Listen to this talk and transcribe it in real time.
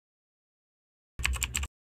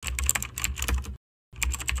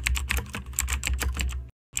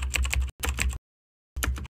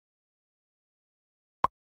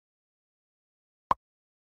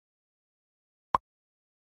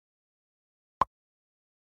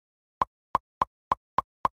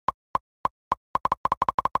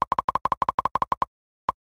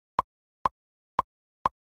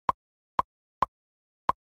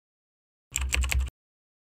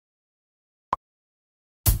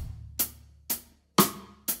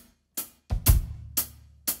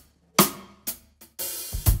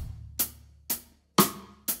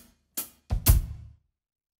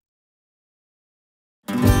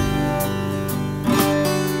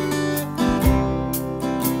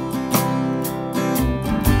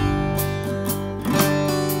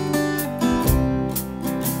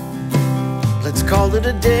call it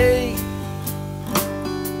a day.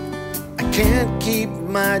 I can't keep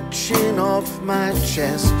my chin off my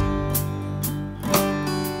chest.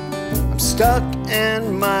 I'm stuck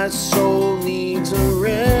and my soul needs a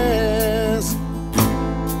rest.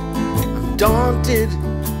 I'm daunted,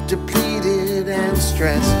 depleted and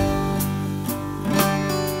stressed.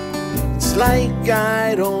 It's like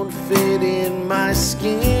I don't fit in my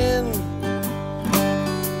skin.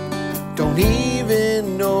 Don't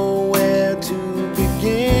even know where to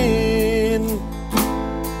begin.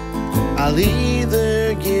 I'll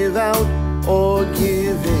either give out or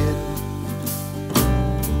give in.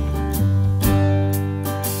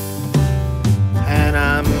 And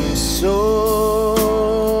I'm so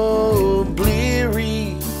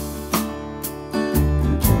bleary,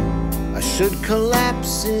 I should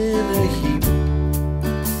collapse in a heap,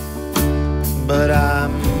 but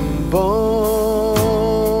I'm bone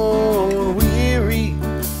weary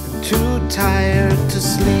and too tired to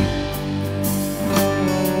sleep.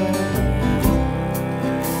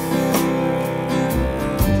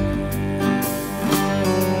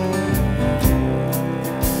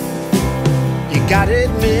 You gotta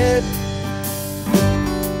admit,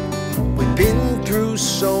 we've been through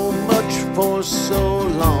so much for so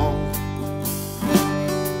long.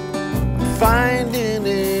 I'm finding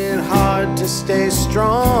it hard to stay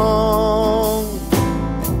strong,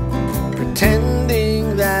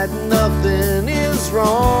 pretending that nothing is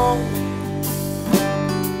wrong.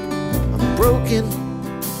 I'm broken,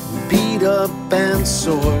 beat up and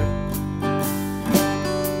sore.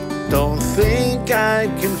 Don't think I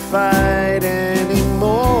can fight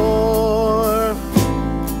anymore,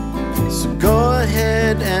 so go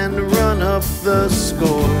ahead and run up the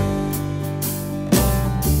score.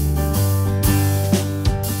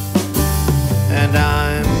 And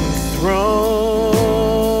I'm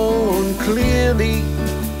thrown clearly.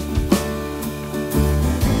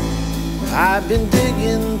 I've been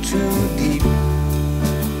digging too deep,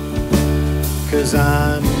 'cause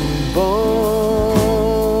I'm bone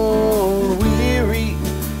weary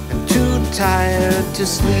and too tired to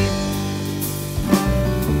sleep.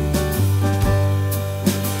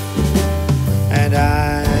 And I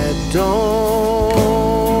don't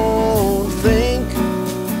think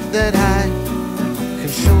that I can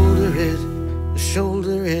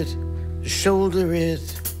shoulder it,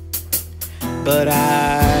 but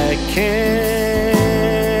I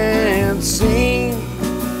can't seem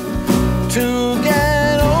to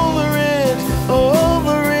get over it.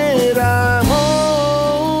 I'm old.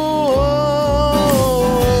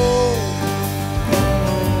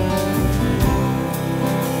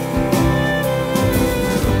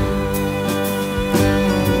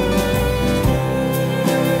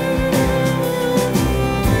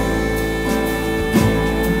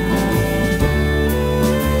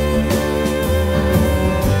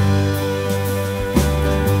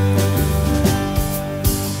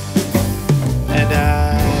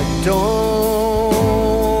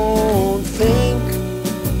 Don't think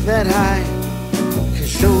that I can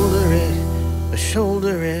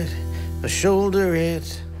shoulder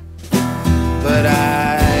it, but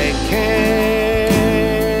I can't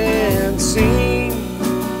seem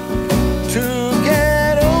to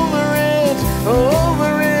get over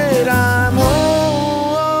it. I'm old.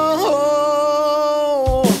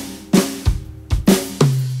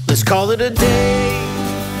 Let's call it a day.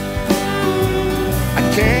 I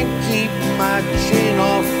can't keep my chin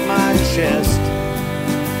off my chest.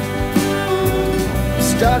 I'm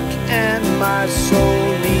stuck and my soul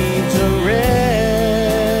needs a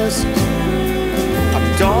rest. I'm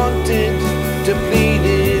daunted,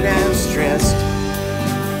 depleted and stressed.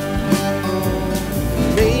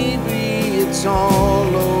 Maybe it's all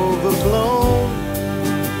overblown.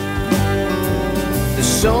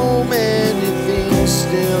 There's so many things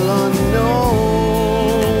still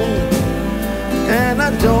unknown, and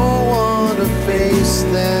I don't want to face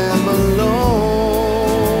them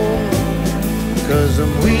alone, 'cause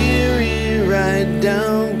I'm weary right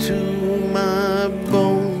down to my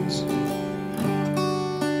bones.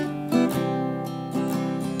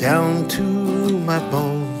 Down to my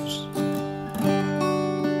bones.